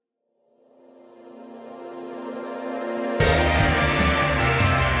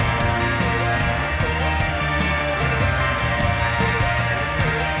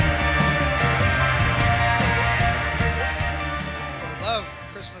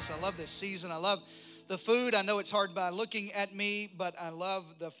Christmas. I love this season. I love the food. I know it's hard by looking at me, but I love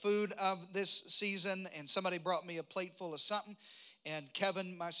the food of this season. And somebody brought me a plate full of something. And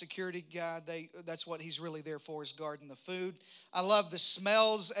Kevin, my security guy, that's what he's really there for, is guarding the food. I love the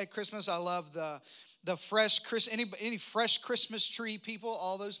smells at Christmas. I love the fresh any fresh Christmas tree people,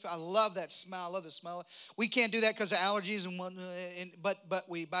 all those. I love that smell. I love the smell. We can't do that because of allergies but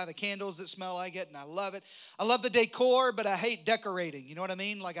we buy the candles that smell like it, and I love it. I love the decor, but I hate decorating. You know what I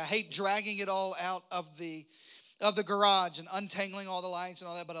mean? Like I hate dragging it all out of the garage and untangling all the lights and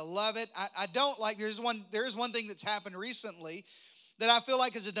all that. But I love it. I don't like. There is one thing that's happened recently that I feel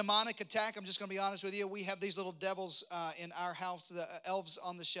like is a demonic attack. I'm just going to be honest with you. We have these little devils in our house, the elves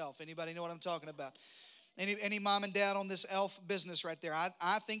on the shelf. Anybody know what I'm talking about? Any mom and dad on this elf business right there?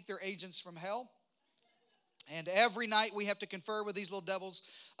 I think they're agents from hell. And every night we have to confer with these little devils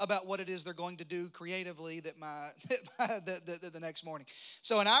about what it is they're going to do creatively the next morning.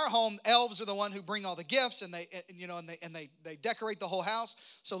 So in our home, elves are the one who bring all the gifts, and they decorate the whole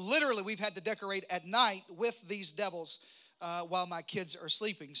house. So literally, we've had to decorate at night with these devils while my kids are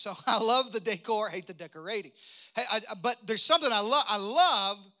sleeping. So I love the decor, hate the decorating. Hey, but there's something I love. I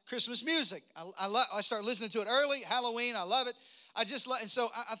love Christmas music. I start listening to it early. Halloween, I love it. And so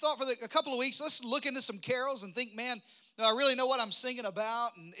I thought for a couple of weeks, let's look into some carols and think, man, do I really know what I'm singing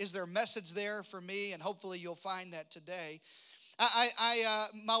about? And is there a message there for me? And hopefully you'll find that today.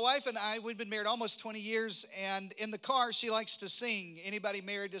 My wife and I, we've been married almost 20 years, and in the car, she likes to sing. Anybody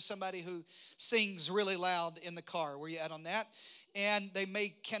married to somebody who sings really loud in the car? Where you at on that? And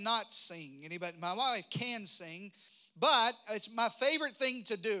they cannot sing. My wife can sing, but it's my favorite thing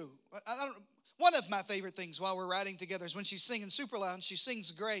to do. One of my favorite things while we're riding together is when she's singing super loud, and she sings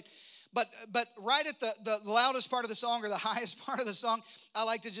great. But right at the loudest part of the song or the highest part of the song, I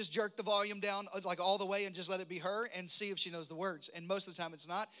like to just jerk the volume down like all the way and just let it be her and see if she knows the words. And most of the time it's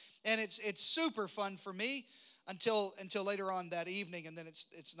not. And it's super fun for me until later on that evening, and then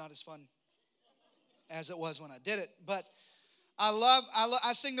it's not as fun as it was when I did it. But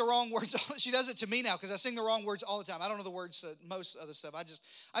I sing the wrong words. She does it to me now because I sing the wrong words all the time. I don't know the words to most of the stuff. I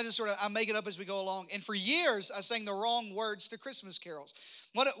just sort of make it up as we go along. And for years, I sang the wrong words to Christmas carols.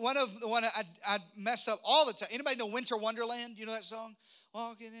 One I messed up all the time. Anybody know Winter Wonderland? You know that song?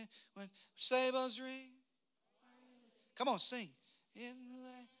 Walking in when sleigh bells ring. Come on, sing.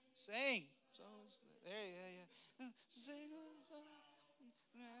 Sing. So there, yeah. Sing a song.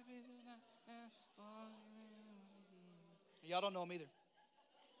 Y'all don't know them either.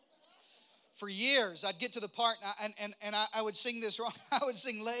 For years, I'd get to the part, and I would sing this wrong. I would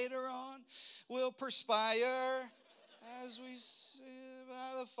sing, later on, we'll perspire as we sit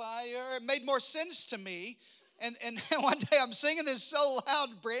by the fire. It made more sense to me. And one day I'm singing this so loud,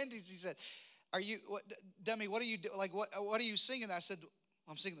 Brandy, she said, dummy, what are you doing? Like, what are you singing? I said,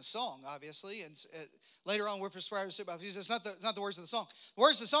 I'm singing the song, obviously. And later on, we'll perspire to sit by the fire. She said, it's not the words of the song. The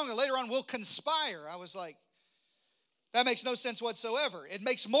words of the song are, later on, we'll conspire. I was like, that makes no sense whatsoever. It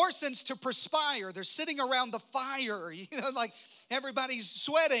makes more sense to perspire. They're sitting around the fire, like everybody's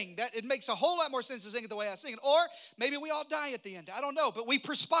sweating. That it makes a whole lot more sense to sing it the way I sing it. Or maybe we all die at the end. I don't know, but we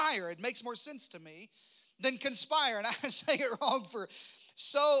perspire. It makes more sense to me than conspire. And I sang it wrong for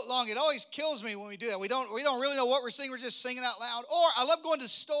so long. It always kills me when we do that. We don't really know what we're singing. We're just singing out loud. Or I love going to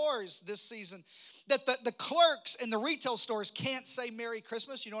stores this season that the clerks in the retail stores can't say Merry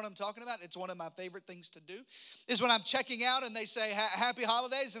Christmas. You know what I'm talking about? It's one of my favorite things to do is when I'm checking out and they say Happy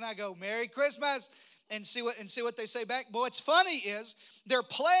Holidays, and I go Merry Christmas and see what they say back. But what's funny is they're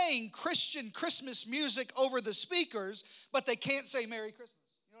playing Christian Christmas music over the speakers, but they can't say Merry Christmas.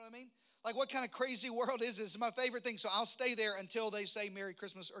 You know what I mean? Like, what kind of crazy world is this? It's my favorite thing, so I'll stay there until they say Merry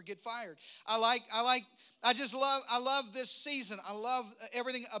Christmas or get fired. I love this season. I love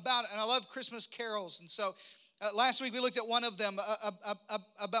everything about it, and I love Christmas carols. And so last week we looked at one of them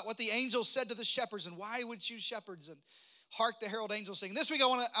about what the angels said to the shepherds and why he would choose shepherds and hark the herald angels sing. This week I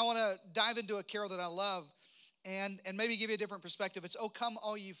want to dive into a carol that I love and maybe give you a different perspective. It's "O Come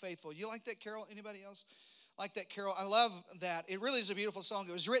All Ye Faithful." You like that carol? Anybody else like that carol? I love that. It really is a beautiful song.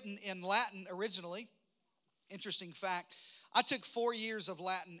 It was written in Latin originally. Interesting fact. I took 4 years of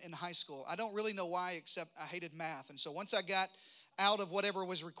Latin in high school. I don't really know why, except I hated math. And so once I got out of whatever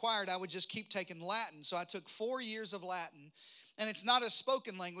was required, I would just keep taking Latin. So I took 4 years of Latin. And it's not a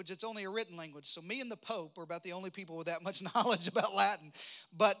spoken language, it's only a written language. So me and the Pope were about the only people with that much knowledge about Latin.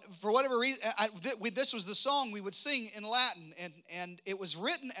 But for whatever reason, this was the song we would sing in Latin. And it was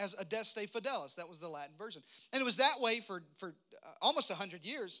written as Adeste Fidelis. That was the Latin version. And it was that way for almost 100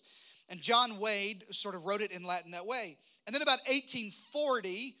 years. And John Wade sort of wrote it in Latin that way. And then about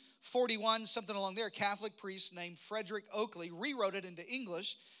 1840, 1841, something along there, a Catholic priest named Frederick Oakley rewrote it into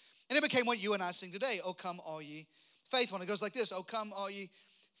English, and it became what you and I sing today, "O come all ye faithful." And it goes like this: "O come all ye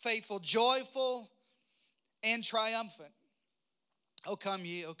faithful, joyful and triumphant. O come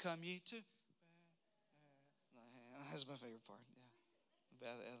ye to Bethlehem." That's my favorite part, yeah.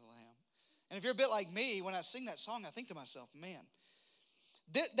 Bethlehem. And if you're a bit like me, when I sing that song, I think to myself, man,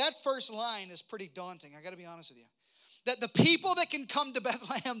 that first line is pretty daunting. I got to be honest with you. That the people that can come to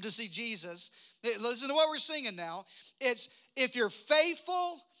Bethlehem to see Jesus, listen to what we're singing now. It's if you're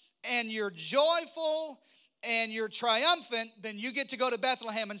faithful and you're joyful and you're triumphant, then you get to go to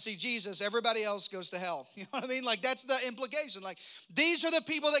Bethlehem and see Jesus. Everybody else goes to hell. You know what I mean? Like, that's the implication. Like, these are the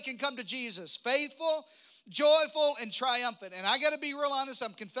people that can come to Jesus. Faithful, joyful, and triumphant. And I got to be real honest.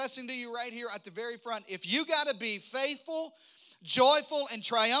 I'm confessing to you right here at the very front. If you got to be faithful, joyful, and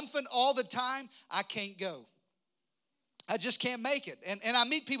triumphant all the time, I can't go. I just can't make it. And I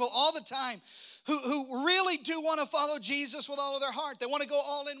meet people all the time who really do want to follow Jesus with all of their heart. They want to go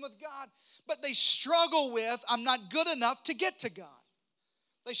all in with God, but they struggle with, I'm not good enough to get to God.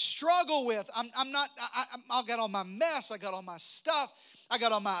 They struggle with, I got all my mess, I got all my stuff, I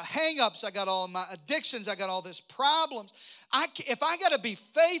got all my hang-ups, I got all my addictions, I got all these problems. If I got to be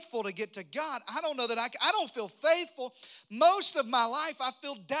faithful to get to God, I don't know that I don't feel faithful. Most of my life I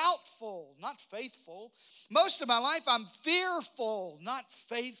feel doubtful, not faithful. Most of my life I'm fearful, not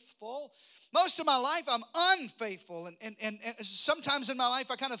faithful. Most of my life I'm unfaithful. And sometimes in my life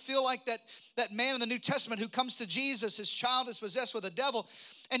I kind of feel like that man in the New Testament who comes to Jesus. His child is possessed with a devil.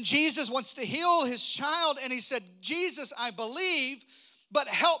 And Jesus wants to heal his child. And he said, "Jesus, I believe, but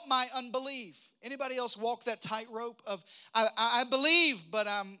help my unbelief." Anybody else walk that tightrope of, I believe, but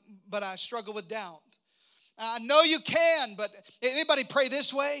I struggle with doubt? I know you can, but anybody pray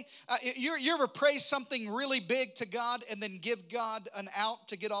this way? You ever pray something really big to God and then give God an out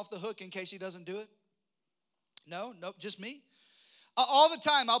to get off the hook in case he doesn't do it? No, just me. All the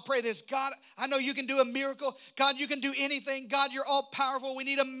time I'll pray this: "God, I know you can do a miracle. God, you can do anything. God, you're all powerful. We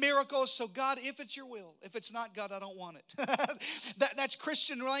need a miracle. So God, if it's your will. If it's not, God, I don't want it." That's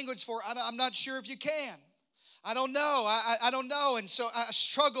Christian language for, I'm not sure if you can. I don't know. I don't know. And so I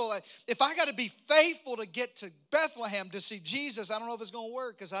struggle. If I got to be faithful to get to Bethlehem to see Jesus, I don't know if it's going to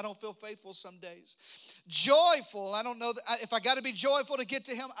work because I don't feel faithful some days. Joyful, I don't know if I got to be joyful to get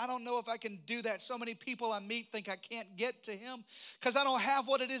to him. I don't know if I can do that. So many people I meet think I can't get to him because I don't have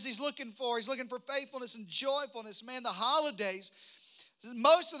what it is he's looking for. He's looking for faithfulness and joyfulness. Man, the holidays,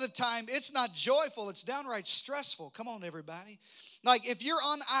 most of the time, it's not joyful. It's downright stressful. Come on, everybody. Like, if you're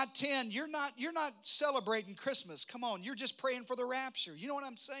on I-10, you're not celebrating Christmas. Come on, you're just praying for the rapture. You know what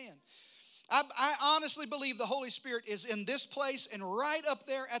I'm saying? I honestly believe the Holy Spirit is in this place, and right up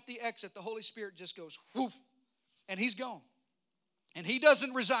there at the exit, the Holy Spirit just goes, whoof, and he's gone. And he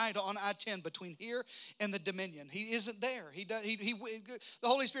doesn't reside on I-10 between here and the Dominion. He isn't there. The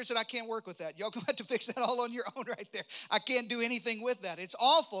Holy Spirit said, "I can't work with that. Y'all going to have to fix that all on your own right there. I can't do anything with that. It's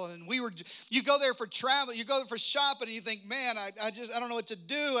awful." And you go there for travel, you go there for shopping, and you think, man, I don't know what to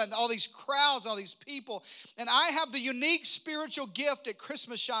do. And all these crowds, all these people. And I have the unique spiritual gift at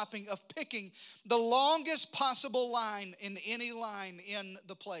Christmas shopping of picking the longest possible line in any line in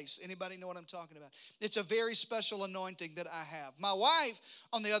the place. Anybody know what I'm talking about? It's a very special anointing that I have. My wife,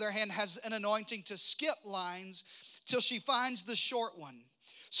 on the other hand, has an anointing to skip lines till she finds the short one.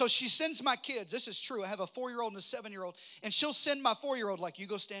 So she sends my kids. This is true. I have a 4-year-old and a 7-year-old. And she'll send my 4-year-old, like, "You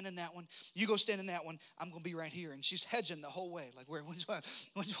go stand in that one. You go stand in that one. I'm going to be right here." And she's hedging the whole way. Like,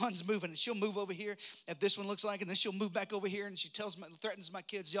 which one's moving? And she'll move over here if this one looks like it. And then she'll move back over here. And she threatens my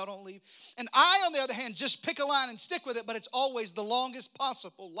kids, "Y'all don't leave." And I, on the other hand, just pick a line and stick with it. But it's always the longest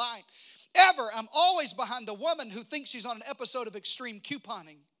possible line ever. I'm always behind the woman who thinks she's on an episode of extreme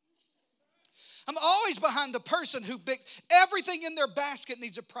couponing. I'm always behind the person who everything in their basket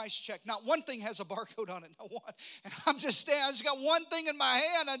needs a price check. Not one thing has a barcode on it, not one. And I'm just standing, I just got one thing in my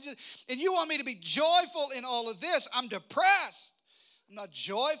hand. And you want me to be joyful in all of this? I'm depressed. I'm not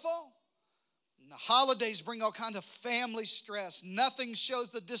joyful. And the holidays bring all kinds of family stress. Nothing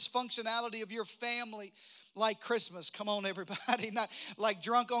shows the dysfunctionality of your family like Christmas. Come on, everybody. Not like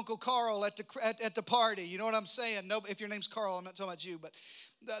drunk Uncle Carl at the party. You know what I'm saying? No, if your name's Carl, I'm not talking about you, but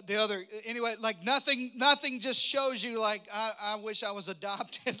the other, anyway, like nothing just shows you like, I wish I was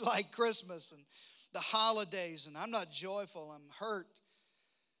adopted like Christmas and the holidays, and I'm not joyful. I'm hurt.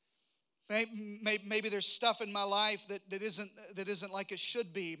 Maybe there's stuff in my life that isn't like it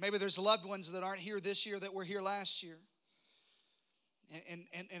should be. Maybe there's loved ones that aren't here this year that were here last year. And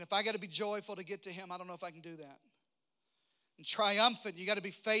if I got to be joyful to get to him, I don't know if I can do that. and triumphant. You got to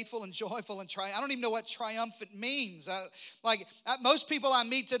be faithful and joyful and triumphant. I don't even know what triumphant means. Most people I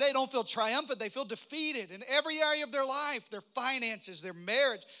meet today don't feel triumphant. They feel defeated in every area of their life, their finances, their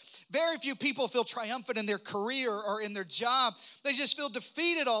marriage. Very few people feel triumphant in their career or in their job. They just feel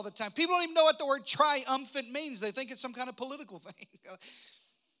defeated all the time. People don't even know what the word triumphant means. They think it's some kind of political thing.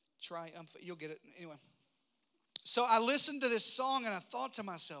 Triumphant, you'll get it. Anyway. So I listened to this song and I thought to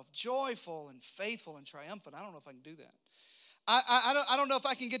myself, joyful and faithful and triumphant. I don't know if I can do that. I don't know if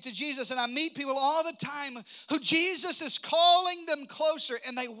I can get to Jesus. And I meet people all the time who Jesus is calling them closer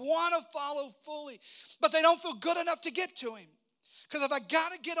and they want to follow fully, but they don't feel good enough to get to him. Because if I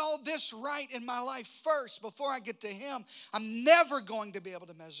got to get all this right in my life first before I get to him, I'm never going to be able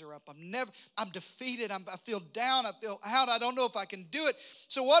to measure up. I'm defeated. I feel down. I feel out. I don't know if I can do it.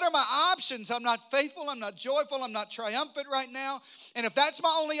 So what are my options? I'm not faithful. I'm not joyful. I'm not triumphant right now. And if that's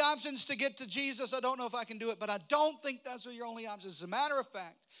my only options to get to Jesus, I don't know if I can do it. But I don't think those are your only options. As a matter of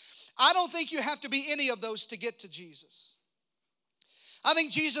fact, I don't think you have to be any of those to get to Jesus. I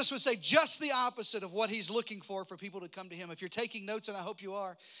think Jesus would say just the opposite of what he's looking for people to come to him. If you're taking notes, and I hope you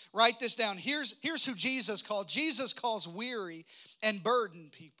are, write this down. Here's who Jesus called. Jesus calls weary and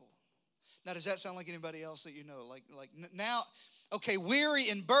burdened people. Now, does that sound like anybody else that you know? Now, okay, weary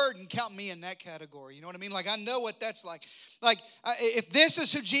and burdened, count me in that category. You know what I mean? I know what that's like. If this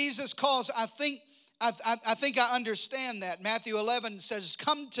is who Jesus calls, I think I understand that. Matthew 11 says,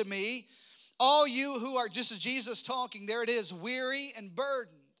 "Come to me, all you who are," just as Jesus talking, there it is, "weary and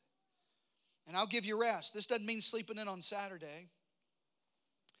burdened, and I'll give you rest." This doesn't mean sleeping in on Saturday.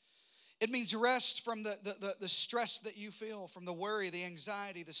 It means rest from the stress that you feel, from the worry, the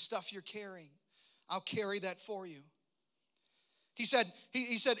anxiety, the stuff you're carrying. I'll carry that for you. He said,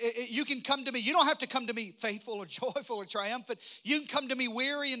 you can come to me. You don't have to come to me faithful or joyful or triumphant. You can come to me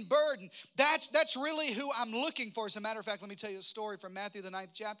weary and burdened. That's really who I'm looking for. As a matter of fact, let me tell you a story from Matthew, the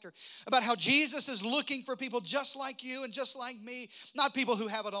 9th chapter, about how Jesus is looking for people just like you and just like me. Not people who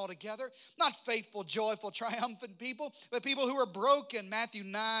have it all together. Not faithful, joyful, triumphant people, but people who are broken. Matthew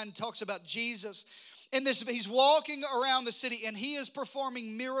 9 talks about Jesus. He's walking around the city and he is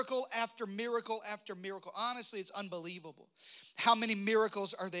performing miracle after miracle after miracle. Honestly, it's unbelievable how many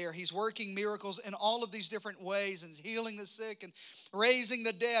miracles are there. He's working miracles in all of these different ways and healing the sick and raising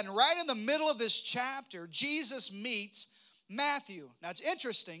the dead. And right in the middle of this chapter, Jesus meets Matthew. Now it's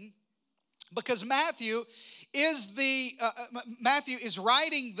interesting because Matthew is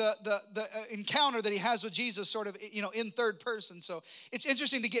writing the encounter that he has with Jesus sort of, in third person. So it's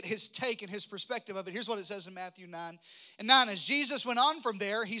interesting to get his take and his perspective of it. Here's what it says in Matthew 9. And 9, as Jesus went on from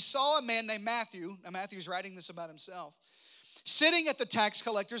there, he saw a man named Matthew. Now Matthew's writing this about himself, sitting at the tax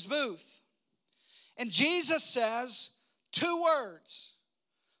collector's booth. And Jesus says 2 words,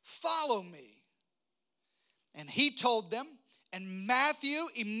 "Follow me." And he told them. And Matthew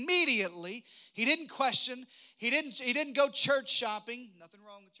immediately, he didn't question, he didn't go church shopping. Nothing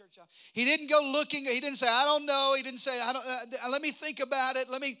wrong with church shopping. He didn't go looking, he didn't say, "I don't know." He didn't say, "Let me think about it."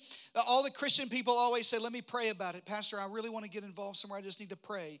 All the Christian people always say, "Let me pray about it. Pastor, I really want to get involved somewhere. I just need to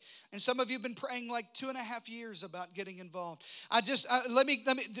pray." And some of you have been praying like 2.5 years about getting involved.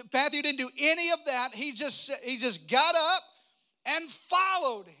 Matthew didn't do any of that. He just got up and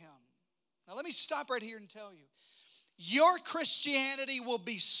followed him. Now let me stop right here and tell you. Your Christianity will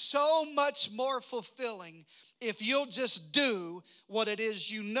be so much more fulfilling if you'll just do what it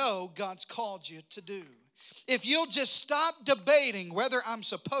is you know God's called you to do. If you'll just stop debating whether I'm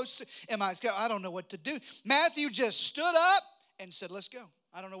supposed to, I don't know what to do. Matthew just stood up and said, "Let's go.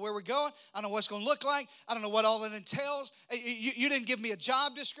 I don't know where we're going. I don't know what it's going to look like. I don't know what all it entails. You didn't give me a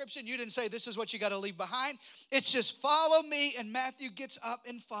job description. You didn't say this is what you got to leave behind. It's just follow me." And Matthew gets up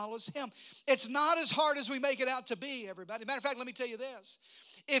and follows him. It's not as hard as we make it out to be, everybody. Matter of fact, let me tell you this.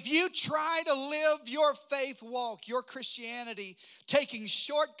 If you try to live your faith walk, your Christianity, taking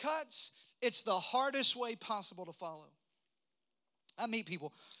shortcuts, it's the hardest way possible to follow. I meet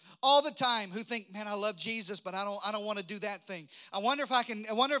people all the time who think, "Man, I love Jesus, but I don't want to do that thing. I wonder if I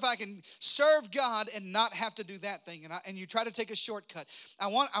can serve God and not have to do that thing." And you try to take a shortcut. I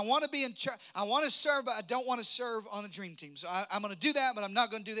want to be in church. I want to serve, but I don't want to serve on a dream team. So I'm going to do that, but I'm not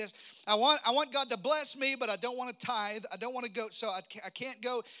going to do this. I want God to bless me, but I don't want to tithe. I don't want to go, so I can't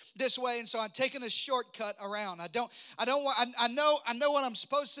go this way, and so I'm taking a shortcut around. I know what I'm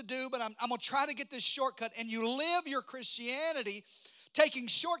supposed to do, but I'm going to try to get this shortcut. And you live your Christianity taking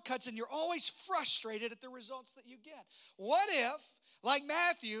shortcuts, and you're always frustrated at the results that you get. What if, like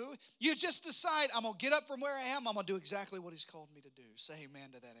Matthew, you just decide, "I'm going to get up from where I am. I'm going to do exactly what he's called me to do." Say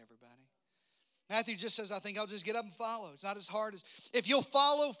amen to that, everybody. Matthew just says, "I think I'll just get up and follow." It's not as hard as, if you'll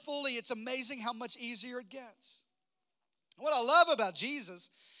follow fully, it's amazing how much easier it gets. What I love about Jesus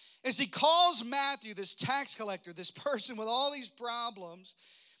is he calls Matthew, this tax collector, this person with all these problems,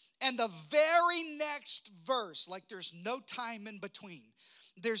 and the very next verse, like there's no time in between.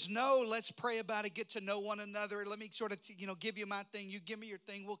 There's no, let's pray about it, get to know one another. Let me sort of, give you my thing. You give me your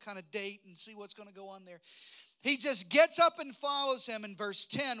thing. We'll kind of date and see what's going to go on there. He just gets up and follows him in verse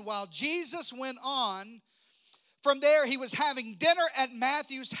 10. While Jesus went on, from there he was having dinner at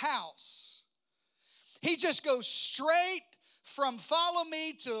Matthew's house. He just goes straight from follow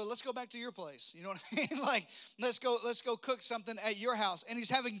me to let's go back to your place. You know what I mean? Like, let's go cook something at your house. And he's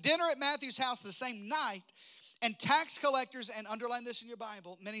having dinner at Matthew's house the same night. And tax collectors, and underline this in your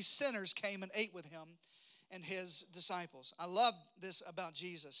Bible, many sinners came and ate with him and his disciples. I love this about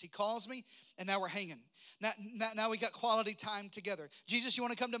Jesus. He calls me, and now we're hanging. Now we got quality time together. Jesus, you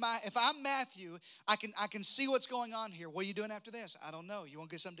want to come to if I'm Matthew, I can see what's going on here. What are you doing after this? I don't know. You want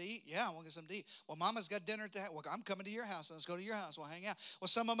to get something to eat? Yeah, I want to get something to eat. Well, Mama's got dinner at the house. Well, I'm coming to your house. Let's go to your house. We'll hang out. Well,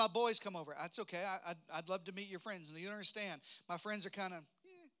 some of my boys come over. That's okay. I'd love to meet your friends. And you don't understand. My friends are kind of,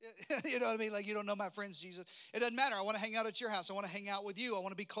 you know what I mean? Like, you don't know my friends, Jesus. It doesn't matter. I want to hang out at your house. I want to hang out with you. I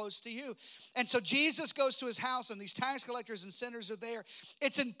want to be close to you. And so Jesus goes to his house, and these tax collectors and sinners are there.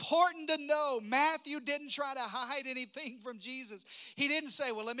 It's important to know Matthew didn't try to hide anything from Jesus. He didn't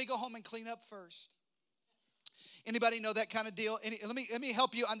say, well, let me go home and clean up first. Anybody know that kind of deal? Let me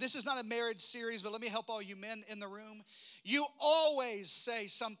help you. This is not a marriage series, but let me help all you men in the room. You always say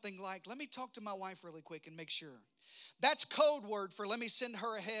something like, let me talk to my wife really quick and make sure. That's code word for let me send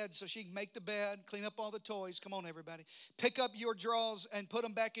her ahead so she can make the bed, clean up all the toys. Come on, everybody. Pick up your drawers and put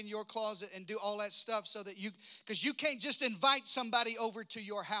them back in your closet and do all that stuff so that because you can't just invite somebody over to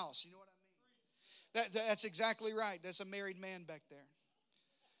your house. You know what I mean? That's exactly right. That's a married man back there.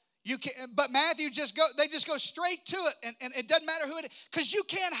 You can, but Matthew they just go straight to it, and it doesn't matter who it is, because you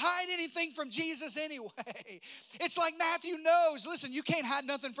can't hide anything from Jesus anyway. It's like Matthew knows, listen, you can't hide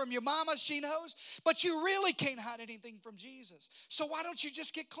nothing from your mama, she knows, but you really can't hide anything from Jesus. So why don't you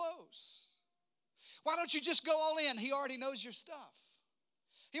just get close? Why don't you just go all in? He already knows your stuff.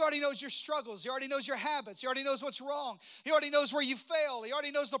 He already knows your struggles. He already knows your habits. He already knows what's wrong. He already knows where you fail. He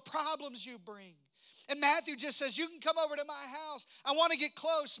already knows the problems you bring. And Matthew just says, you can come over to my house. I want to get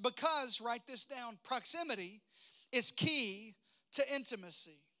close because, write this down, proximity is key to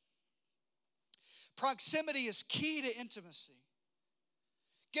intimacy. Proximity is key to intimacy.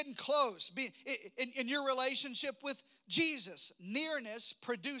 Getting close. In your relationship with Jesus, nearness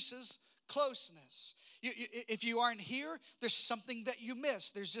produces closeness. If you aren't here, there's something that you miss.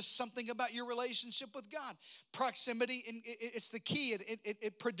 There's just something about your relationship with God. Proximity, it's the key.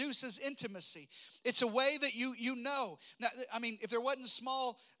 It produces intimacy. It's a way that you know. Now, I mean, if there wasn't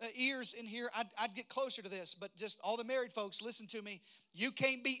small ears in here, I'd get closer to this. But just all the married folks, listen to me. You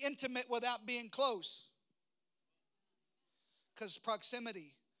can't be intimate without being close. Because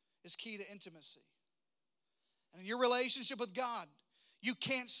proximity is key to intimacy. And in your relationship with God, you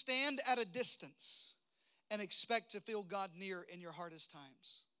can't stand at a distance and expect to feel God near in your hardest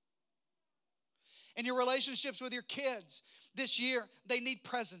times. In your relationships with your kids, this year, they need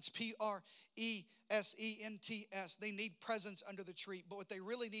presence, Presents. They need presence under the tree, but what they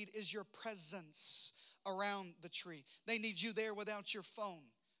really need is your presence around the tree. They need you there without your phone.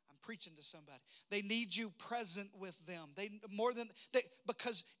 Preaching to somebody. They need you present with them.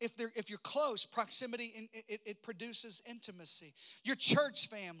 Because if you're close, proximity it produces intimacy. Your church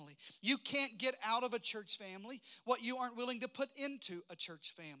family. You can't get out of a church family what you aren't willing to put into a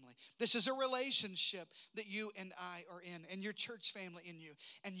church family. This is a relationship that you and I are in, and your church family in you.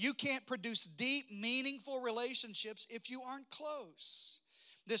 And you can't produce deep, meaningful relationships if you aren't close.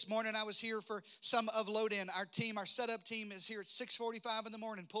 This morning I was here for some of Load In. Our setup team is here at 6:45 in the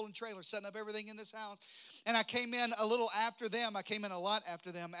morning, pulling trailers, setting up everything in this house. And I came in a little after them. I came in a lot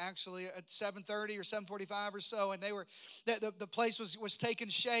after them, actually, at 7:30 or 7:45 or so. And the place was taking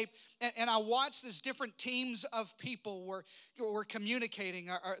shape. And I watched as different teams of people were communicating.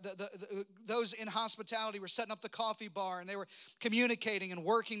 Those in hospitality were setting up the coffee bar, and they were communicating and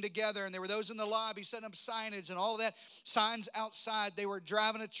working together. And there were those in the lobby setting up signage and all of that. Signs outside. They were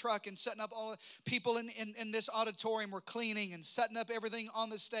driving a truck and setting up all the people in this auditorium were cleaning and setting up everything on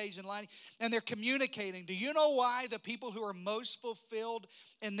the stage and lighting. And they're communicating. Do you know why the people who are most fulfilled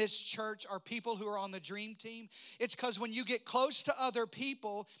in this church are people who are on the dream team? It's because when you get close to other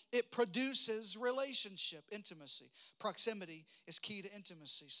people, it produces relationship, intimacy. Proximity is key to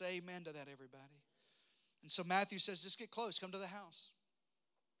intimacy. Say amen to that, everybody. And so Matthew says, just get close. Come to the house.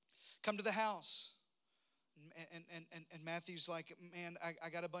 Come to the house. And Matthew's like, man, I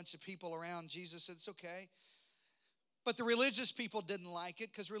got a bunch of people around. Jesus said, it's okay. But the religious people didn't like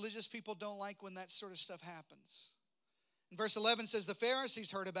it because religious people don't like when that sort of stuff happens. Verse 11 says, the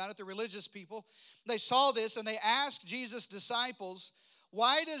Pharisees heard about it, the religious people. They saw this and they asked Jesus' disciples,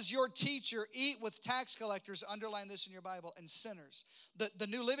 why does your teacher eat with tax collectors, underline this in your Bible, and sinners? The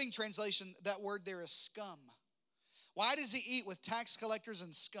New Living Translation, that word there is scum. Why does he eat with tax collectors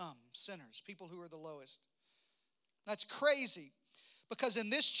and scum, sinners, people who are the lowest? That's crazy, because in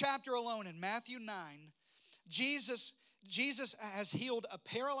this chapter alone, in Matthew 9, Jesus has healed a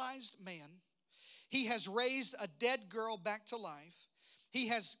paralyzed man. He has raised a dead girl back to life. He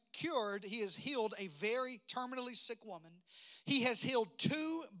has healed a very terminally sick woman. He has healed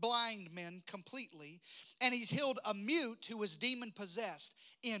 2 blind men completely. And he's healed a mute who was demon possessed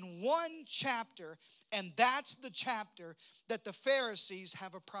in one chapter. And that's the chapter that the Pharisees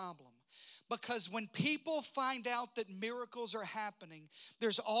have a problem. Because when people find out that miracles are happening,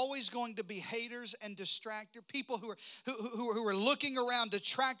 there's always going to be haters and distractors, people who are looking around,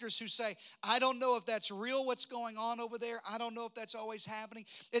 detractors who say, I don't know if that's real what's going on over there. I don't know if that's always happening.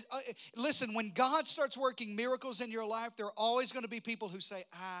 Listen, when God starts working miracles in your life, there are always going to be people who say,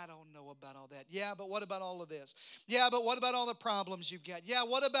 I don't know about all that. Yeah, but what about all of this? Yeah, but what about all the problems you've got? Yeah,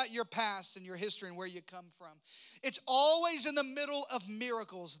 what about your past and your history and where you come from? It's always in the middle of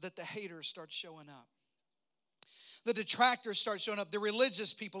miracles that the haters start showing up. The detractors start showing up, the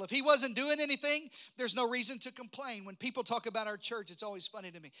religious people. If he wasn't doing anything, there's no reason to complain. When people talk about our church, it's always funny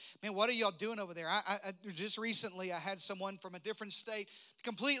to me. Man, what are y'all doing over there? I just recently, I had someone from a different state,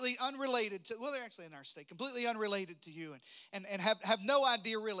 completely unrelated to, well, they're actually in our state, completely unrelated to you, and have no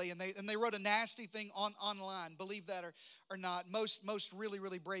idea really. And they wrote a nasty thing online. Believe that or not. Most really,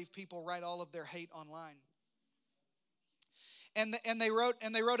 really brave people write all of their hate online. And they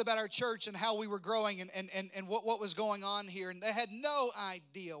wrote about our church and how we were growing and what was going on here. And they had no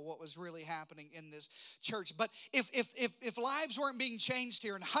idea what was really happening in this church. But if lives weren't being changed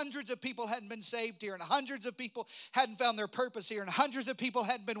here, and hundreds of people hadn't been saved here, and hundreds of people hadn't found their purpose here, and hundreds of people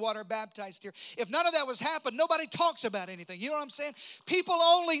hadn't been water baptized here, if none of that was happened, nobody talks about anything. You know what I'm saying?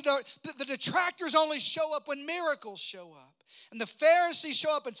 The detractors only show up when miracles show up. And the Pharisees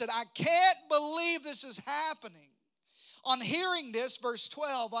show up and said, I can't believe this is happening. On hearing this, verse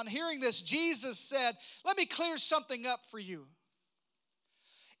 12, on hearing this, Jesus said, let me clear something up for you.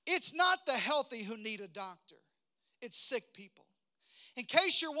 It's not the healthy who need a doctor. It's sick people. In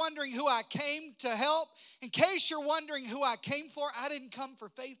case you're wondering who I came to help, in case you're wondering who I came for, I didn't come for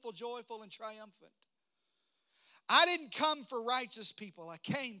faithful, joyful, and triumphant. I didn't come for righteous people. I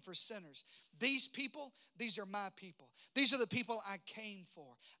came for sinners. These people, these are my people. These are the people I came for.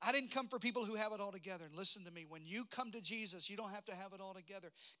 I didn't come for people who have it all together. And listen to me, when you come to Jesus, you don't have to have it all together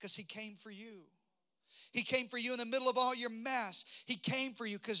because he came for you. He came for you in the middle of all your mess. He came for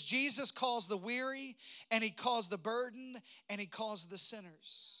you because Jesus calls the weary, and he calls the burden, and he calls the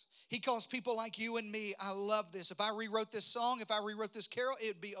sinners. He calls people like you and me. I love this. If I rewrote this song, if I rewrote this carol, it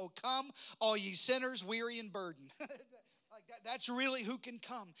would be, oh, come, all ye sinners, weary and burdened. That's really who can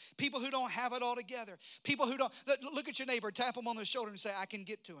come. People who don't have it all together. People who don't. Look at your neighbor, tap him on the shoulder and say, I can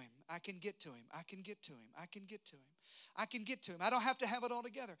get to him. I can get to him. I can get to him. I can get to him. I can get to him. I don't have to have it all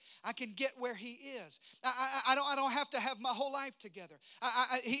together. I can get where he is. I don't have to have my whole life together.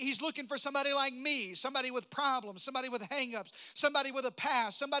 He's looking for somebody like me, somebody with problems, somebody with hang-ups, somebody with a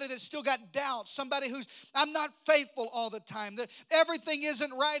past, somebody that's still got doubts, somebody who's, I'm not faithful all the time, that everything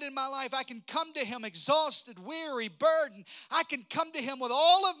isn't right in my life. I can come to him exhausted, weary, burdened. I can come to him with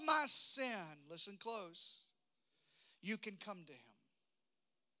all of my sin. Listen close. You can come to him.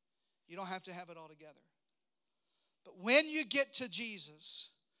 You don't have to have it all together. But when you get to Jesus,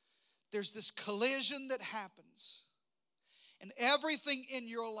 there's this collision that happens. And everything in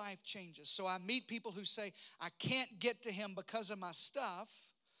your life changes. So I meet people who say, I can't get to him because of my stuff.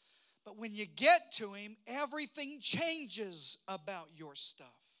 But when you get to him, everything changes about your stuff.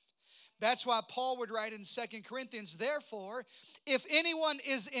 That's why Paul would write in 2 Corinthians, therefore, if anyone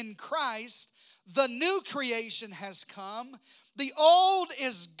is in Christ, the new creation has come. The old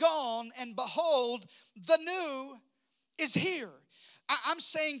is gone, and behold, the new is here. I'm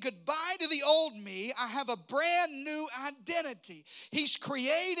saying goodbye to the old me. I have a brand new identity. He's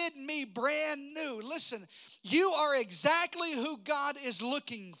created me brand new. Listen, you are exactly who God is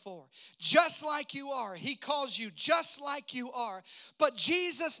looking for, just like you are. He calls you just like you are. But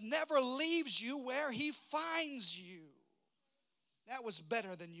Jesus never leaves you where he finds you. That was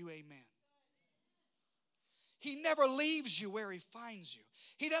better than you, amen. He never leaves you where he finds you.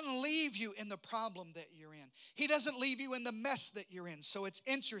 He doesn't leave you in the problem that you're in. He doesn't leave you in the mess that you're in. So it's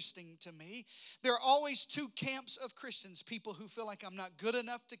interesting to me. There are always two camps of Christians. People who feel like I'm not good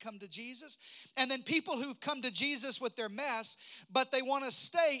enough to come to Jesus. And then people who've come to Jesus with their mess, but they want to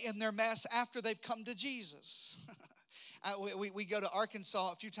stay in their mess after they've come to Jesus. We go to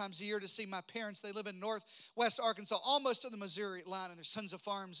Arkansas a few times a year to see my parents. They live in northwest Arkansas, almost to the Missouri line, and there's tons of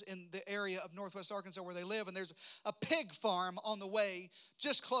farms in the area of northwest Arkansas where they live, and there's a pig farm on the way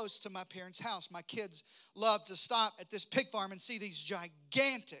just close to my parents' house. My kids love to stop at this pig farm and see these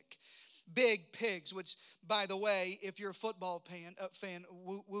gigantic big pigs, which, by the way, if you're a football fan,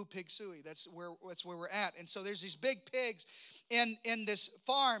 woo pig suey. That's where we're at. And so there's these big pigs in this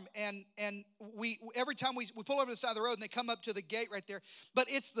farm, and we every time we pull over to the side of the road, and they come up to the gate right there. But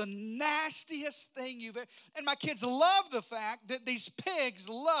it's the nastiest thing you've ever. And my kids love the fact that these pigs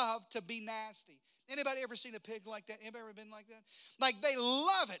love to be nasty. Anybody ever seen a pig like that? Anybody ever been like that? Like, they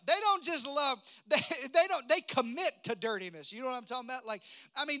love it. They don't just love, they commit to dirtiness. You know what I'm talking about? Like,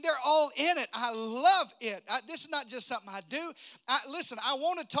 I mean, they're all in it. I love it. This is not just something I do. Listen, I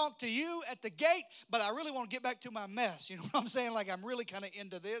want to talk to you at the gate, but I really want to get back to my mess. You know what I'm saying? Like, I'm really kind of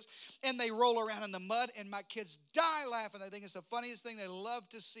into this. And they roll around in the mud, and my kids die laughing. They think it's the funniest thing. They love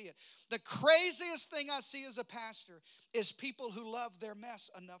to see it. The craziest thing I see as a pastor is people who love their mess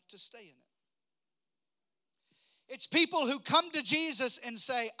enough to stay in it. It's people who come to Jesus and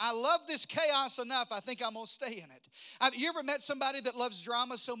say, I love this chaos enough, I think I'm going to stay in it. Have you ever met somebody that loves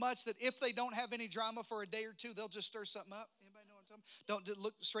drama so much that if they don't have any drama for a day or two, they'll just stir something up? Anybody know what I'm talking about? Don't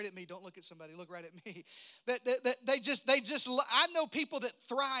look straight at me. Don't look at somebody. Look right at me. I know people that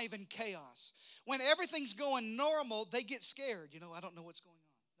thrive in chaos. When everything's going normal, they get scared. You know, I don't know what's going on.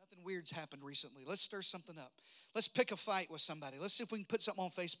 Nothing weird's happened recently. Let's stir something up. Let's pick a fight with somebody. Let's see if we can put something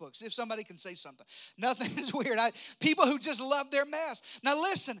on Facebook. See if somebody can say something. Nothing is weird. People who just love their mess. Now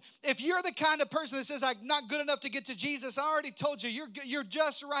listen, if you're the kind of person that says, I'm not good enough to get to Jesus, I already told you, you're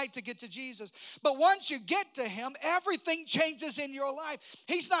just right to get to Jesus. But once you get to him, everything changes in your life.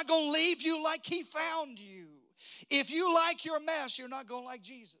 He's not going to leave you like he found you. If you like your mess, you're not going to like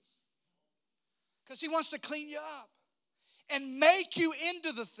Jesus. Because he wants to clean you up and make you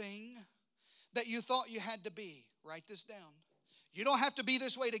into the thing that you thought you had to be. Write this down. You don't have to be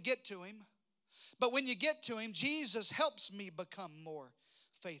this way to get to him. But when you get to him, Jesus helps me become more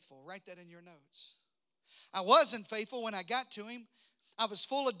faithful. Write that in your notes. I wasn't faithful when I got to him. I was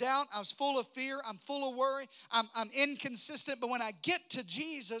full of doubt. I was full of fear. I'm full of worry. I'm inconsistent. But when I get to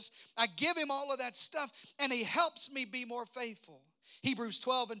Jesus, I give him all of that stuff, and he helps me be more faithful. Hebrews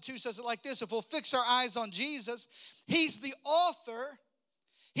 12:2 says it like this. If we'll fix our eyes on Jesus, he's the author.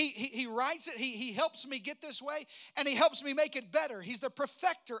 He writes it. He helps me get this way, and he helps me make it better. He's the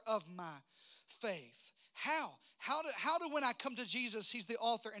perfecter of my faith. How? How do when I come to Jesus, he's the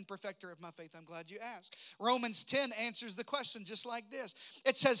author and perfecter of my faith? I'm glad you asked. Romans 10 answers the question just like this.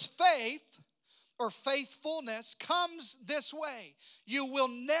 It says faith or faithfulness comes this way. You will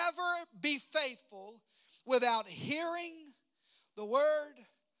never be faithful without hearing the word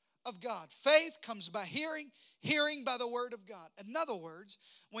of God. Faith comes by hearing, hearing by the word of God. In other words,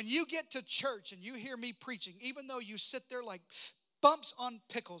 when you get to church and you hear me preaching, even though you sit there like bumps on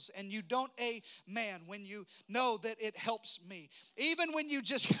pickles and you don't amen, when you know that it helps me. Even when you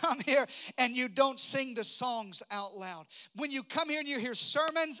just come here and you don't sing the songs out loud. When you come here and you hear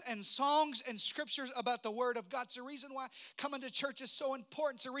sermons and songs and scriptures about the word of God. It's the reason why coming to church is so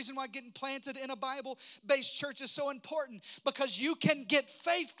important. It's the reason why getting planted in a Bible-based church is so important. Because you can get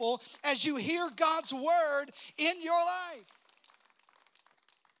faithful as you hear God's word in your life.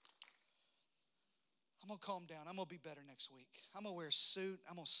 I'm going to calm down. I'm going to be better next week. I'm going to wear a suit.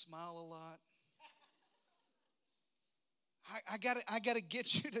 I'm going to smile a lot. I got to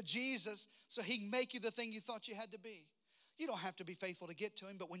get you to Jesus so he can make you the thing you thought you had to be. You don't have to be faithful to get to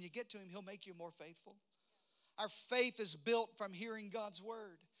him, but when you get to him, he'll make you more faithful. Our faith is built from hearing God's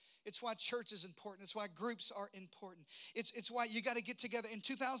word. It's why church is important. It's why groups are important. It's why you got to get together. In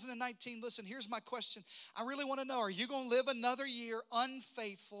 2019, listen, here's my question. I really want to know, are you going to live another year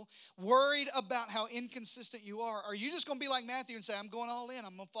unfaithful, worried about how inconsistent you are? Are you just going to be like Matthew and say, I'm going all in.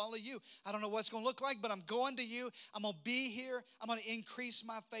 I'm going to follow you. I don't know what it's going to look like, but I'm going to you. I'm going to be here. I'm going to increase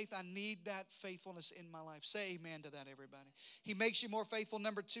my faith. I need that faithfulness in my life. Say amen to that, everybody. He makes you more faithful.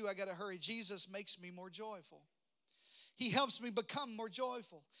 Number 2, I got to hurry. Jesus makes me more joyful. He helps me become more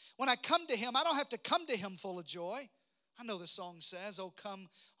joyful. When I come to him, I don't have to come to him full of joy. I know the song says, oh, come,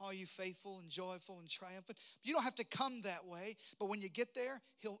 all you faithful and joyful and triumphant. You don't have to come that way, but when you get there,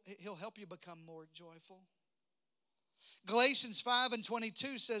 he'll help you become more joyful. Galatians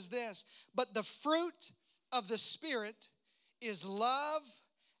 5:22 says this, but the fruit of the Spirit is love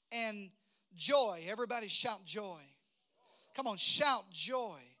and joy. Everybody shout joy. Come on, shout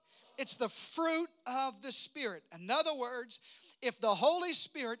joy. It's the fruit of the Spirit. In other words, if the Holy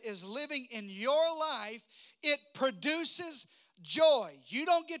Spirit is living in your life, it produces Joy. You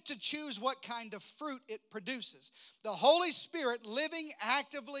don't get to choose what kind of fruit it produces. The Holy Spirit living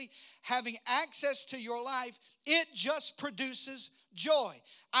actively, having access to your life, it just produces joy.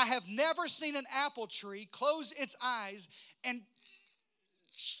 I have never seen an apple tree close its eyes and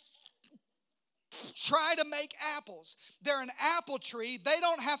try to make apples. They're an apple tree. They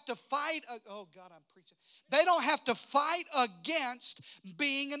don't have to fight. Oh, God, I'm preaching. They don't have to fight against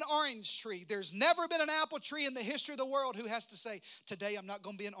being an orange tree. There's never been an apple tree in the history of the world who has to say, today I'm not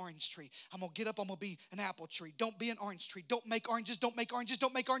going to be an orange tree. I'm going to get up, I'm going to be an apple tree. Don't be an orange tree. Don't make oranges, don't make oranges,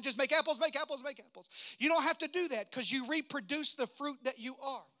 don't make oranges. Make apples, make apples, make apples. You don't have to do that because you reproduce the fruit that you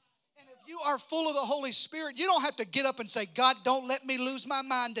are. And if you are full of the Holy Spirit, you don't have to get up and say, God, don't let me lose my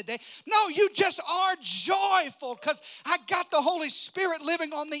mind today. No, you just are joyful because I got the Holy Spirit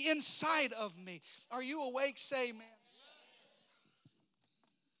living on the inside of me. Are you awake? Say amen.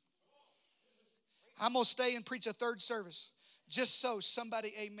 I'm going to stay and preach a third service just so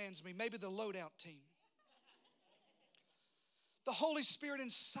somebody amens me. Maybe the loadout team. The Holy Spirit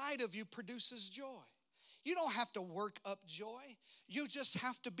inside of you produces joy. You don't have to work up joy. You just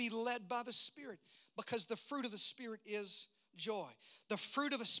have to be led by the Spirit because the fruit of the Spirit is joy. The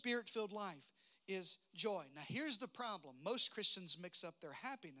fruit of a Spirit-filled life is joy. Now, here's the problem. Most Christians mix up their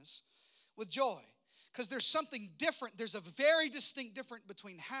happiness with joy because there's something different. There's a very distinct difference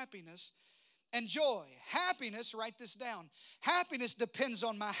between happiness and joy. Happiness, write this down. Happiness depends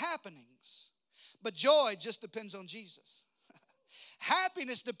on my happenings, but joy just depends on Jesus.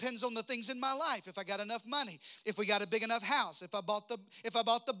 Happiness depends on the things in my life. If I got enough money, if we got a big enough house, if I bought the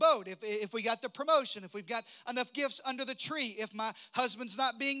boat, if we got the promotion, if we've got enough gifts under the tree, if my husband's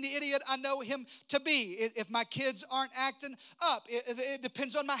not being the idiot I know him to be, if my kids aren't acting up, it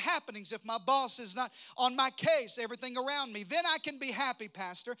depends on my happenings. If my boss is not on my case, everything around me, then I can be happy,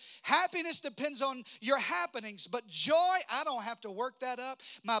 Pastor. Happiness depends on your happenings, but joy, I don't have to work that up.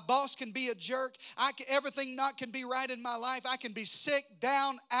 My boss can be a jerk. Everything not can be right in my life. I can be sick,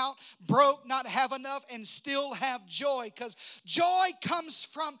 down, out, broke, not have enough, and still have joy because joy comes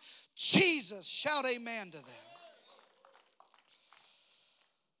from Jesus. Shout amen to that.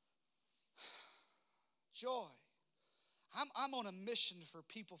 Joy. I'm on a mission for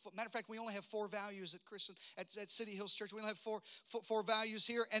people. Matter of fact, we only have 4 values at City Hills Church. We only have four values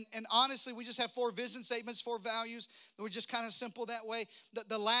here. And honestly, we just have 4 vision statements, 4 values. We're just kind of simple that way.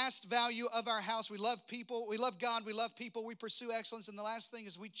 The last value of our house, we love people. We love God. We love people. We pursue excellence. And the last thing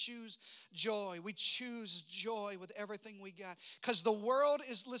is we choose joy. We choose joy with everything we got. Because the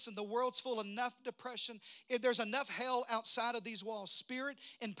world's full of enough depression. If there's enough hell outside of these walls,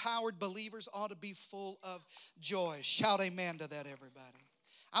 Spirit-empowered believers ought to be full of joy. Shout amen to that, everybody.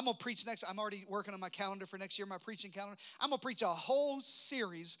 I'm going to preach next. I'm already working on my calendar for next year, my preaching calendar. I'm going to preach a whole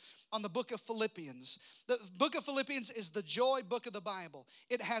series on the book of Philippians. The book of Philippians is the joy book of the Bible.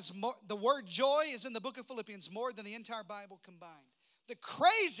 It has more, the word joy is in the book of Philippians more than the entire Bible combined. The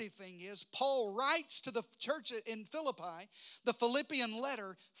crazy thing is, Paul writes to the church in Philippi the Philippian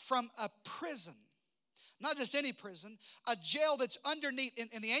letter from a prison. Not just any prison, a jail that's underneath,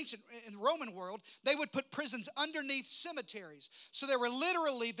 in the ancient, in the Roman world, they would put prisons underneath cemeteries. So there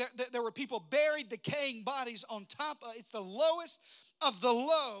were people buried, decaying bodies on top of, it's the lowest of the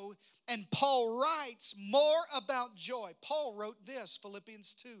low. And Paul writes more about joy. Paul wrote this,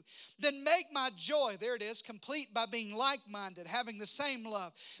 Philippians 2. Then make my joy, there it is, complete by being like-minded, having the same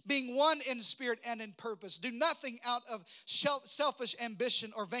love, being one in spirit and in purpose. Do nothing out of selfish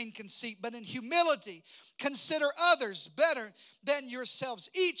ambition or vain conceit, but in humility consider others better than yourselves.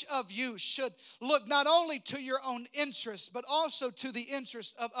 Each of you should look not only to your own interest, but also to the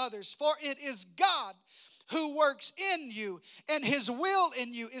interest of others. For it is God who works in you, and his will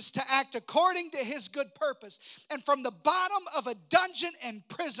in you is to act according to his good purpose. And from the bottom of a dungeon and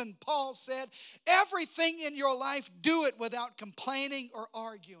prison, Paul said, everything in your life, do it without complaining or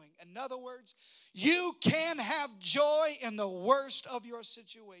arguing. In other words, you can have joy in the worst of your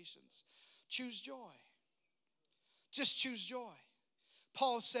situations. Choose joy. Just choose joy.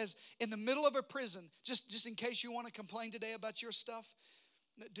 Paul says, in the middle of a prison, just in case you want to complain today about your stuff,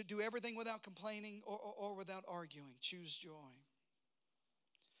 to do everything without complaining or without arguing. Choose joy.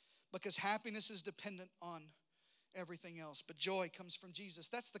 Because happiness is dependent on everything else. But joy comes from Jesus.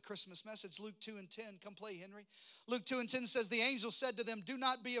 That's the Christmas message. Luke 2:10. Come play, Henry. Luke 2:10 says, the angel said to them, do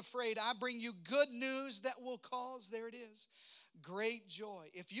not be afraid. I bring you good news that will cause, there it is, great joy.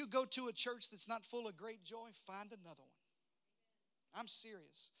 If you go to a church that's not full of great joy, find another one. I'm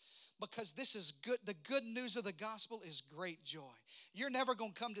serious. Because this is good. The good news of the gospel is great joy. You're never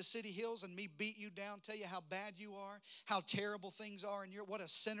going to come to City Hills and me beat you down, tell you how bad you are, how terrible things are, and what a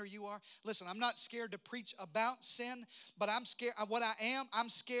sinner you are. Listen, I'm not scared to preach about sin, but I'm scared. I'm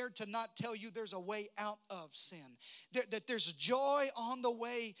scared to not tell you there's a way out of sin. That there's joy on the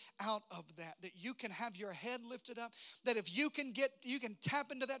way out of that. That you can have your head lifted up. That if you can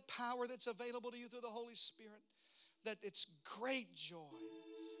tap into that power that's available to you through the Holy Spirit. That it's great joy.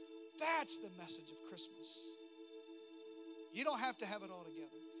 That's the message of Christmas. You don't have to have it all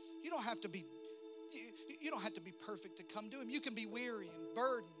together. You don't have to be perfect to come to Him. You can be weary and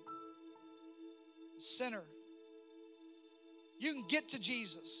burdened, a sinner. You can get to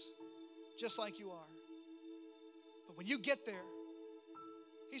Jesus just like you are. But when you get there,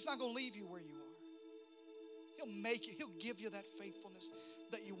 He's not going to leave you where you are. He'll give you that faithfulness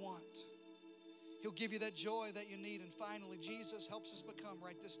that you want. He'll give you that joy that you need. And finally, Jesus helps us become,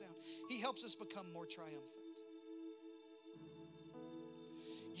 write this down, He helps us become more triumphant.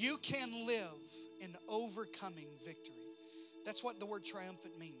 You can live in overcoming victory. That's what the word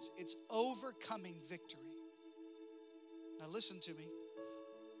triumphant means. It's overcoming victory. Now listen to me.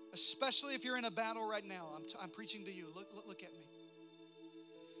 Especially if you're in a battle right now. I'm preaching to you. Look at me.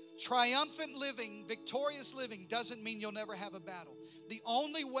 Triumphant living, victorious living doesn't mean you'll never have a battle. The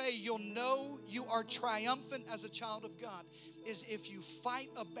only way you'll know you are triumphant as a child of God is if you fight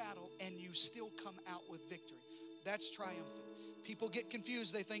a battle and you still come out with victory. That's triumphant. People get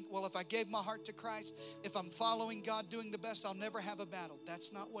confused. They think, well, if I gave my heart to Christ, if I'm following God, doing the best, I'll never have a battle.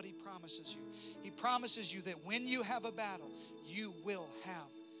 That's not what He promises you. He promises you that when you have a battle, you will have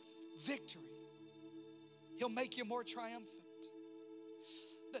victory. He'll make you more triumphant.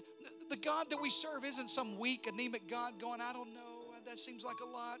 The God that we serve isn't some weak, anemic God going, I don't know, that seems like a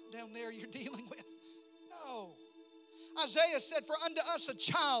lot down there you're dealing with. No. Isaiah said, for unto us a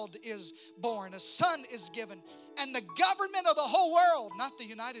child is born, a son is given, and the government of the whole world, not the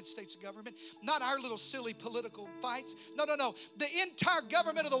United States government, not our little silly political fights. No. The entire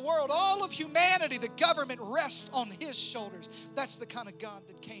government of the world, all of humanity, the government rests on His shoulders. That's the kind of God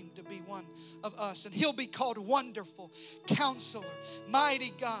that came to be one of us. And He'll be called Wonderful, Counselor,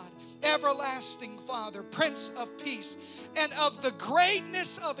 Mighty God, Everlasting Father, Prince of Peace. And of the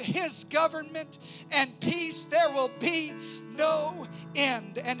greatness of His government and peace, there will be no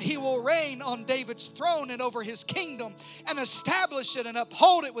end. And He will reign on David's throne and over His kingdom and establish it and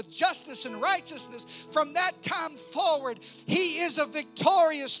uphold it with justice and righteousness. From that time forward, He is a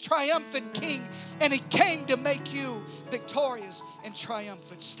victorious, triumphant King, and He came to make you victorious and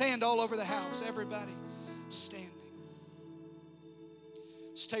triumphant. Stand all over the house, everybody standing.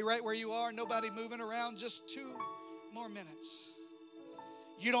 Stay right where you are, nobody moving around, just 2 more minutes.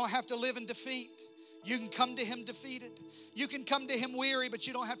 You don't have to live in defeat. You can come to Him defeated. You can come to Him weary, but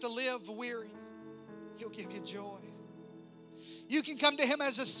you don't have to live weary. He'll give you joy. You can come to Him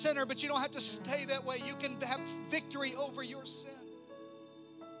as a sinner, but you don't have to stay that way. You can have victory over your sin.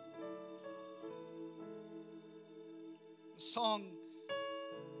 The song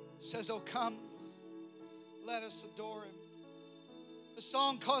says, oh, come, let us adore Him. The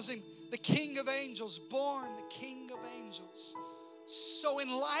song calls Him the King of Angels, born the King of Angels. So in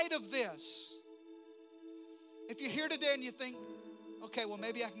light of this, if you're here today and you think, okay, well,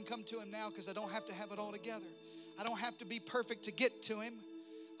 maybe I can come to Him now because I don't have to have it all together. I don't have to be perfect to get to Him.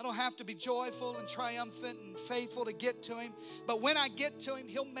 I don't have to be joyful and triumphant and faithful to get to Him. But when I get to Him,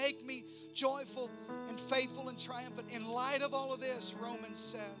 He'll make me joyful and faithful and triumphant. In light of all of this, Romans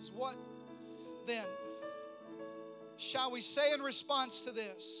says, what then shall we say in response to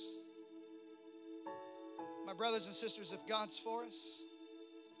this? My brothers and sisters, if God's for us,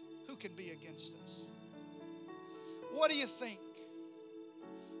 who can be against us? What do you think?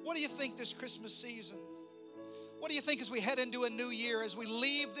 What do you think this Christmas season? What do you think as we head into a new year, as we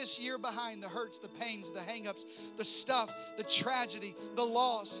leave this year behind, the hurts, the pains, the hang-ups, the stuff, the tragedy, the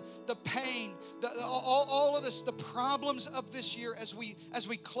loss, the pain, all of this, the problems of this year, as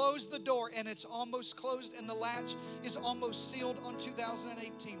we close the door and it's almost closed and the latch is almost sealed on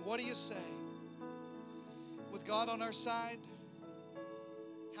 2018, what do you say? With God on our side,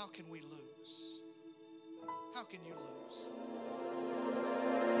 how can we lose? How can you lose?